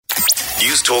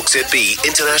News Talk ZB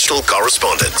international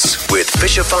correspondence with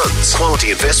Fisher Funds,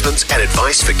 quality investments and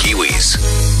advice for Kiwis.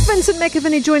 Vincent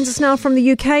McAviney joins us now from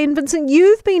the UK. And Vincent,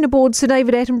 you've been aboard Sir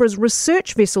David Attenborough's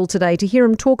research vessel today to hear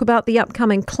him talk about the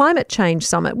upcoming climate change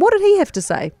summit. What did he have to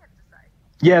say?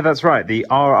 Yeah, that's right. The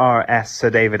RRS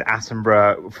Sir David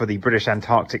Attenborough for the British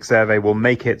Antarctic Survey will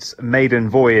make its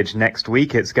maiden voyage next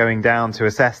week. It's going down to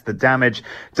assess the damage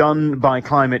done by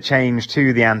climate change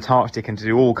to the Antarctic and to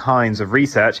do all kinds of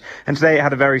research. And today it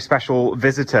had a very special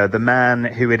visitor, the man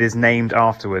who it is named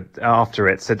after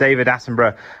it. Sir David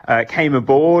Attenborough came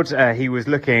aboard. He was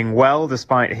looking well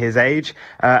despite his age,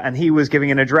 and he was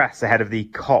giving an address ahead of the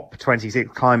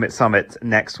COP26 climate summit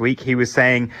next week. He was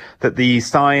saying that the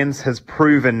science has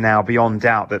proven now beyond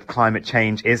doubt that climate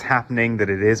change is happening, that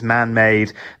it is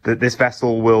man-made, that this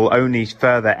vessel will only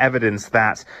further evidence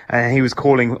that. And he was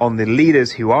calling on the leaders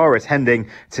who are attending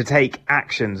to take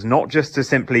actions, not just to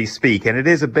simply speak. And it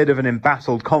is a bit of an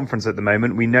embattled conference at the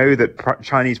moment. We know that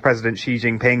Chinese President Xi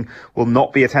Jinping will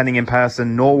not be attending in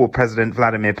person, nor will President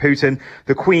Vladimir Putin.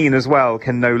 The Queen as well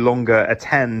can no longer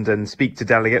attend and speak to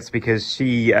delegates because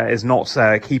she is not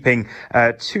keeping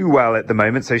too well at the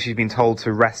moment, so she's been told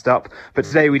to rest up. But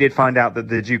today we did find out that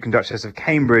the Duke and Duchess of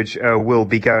Cambridge will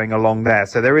be going along there.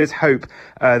 So there is hope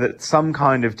that some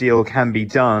kind of deal can be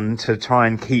done to try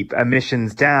and keep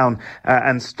emissions down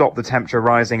and stop the temperature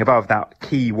rising above that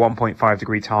key 1.5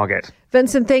 degree target.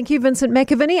 Vincent, thank you. Vincent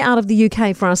McAviney out of the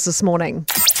UK for us this morning.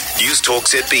 News Talk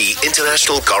ZB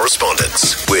international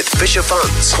correspondence with Fisher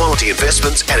Funds, quality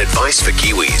investments and advice for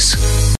Kiwis.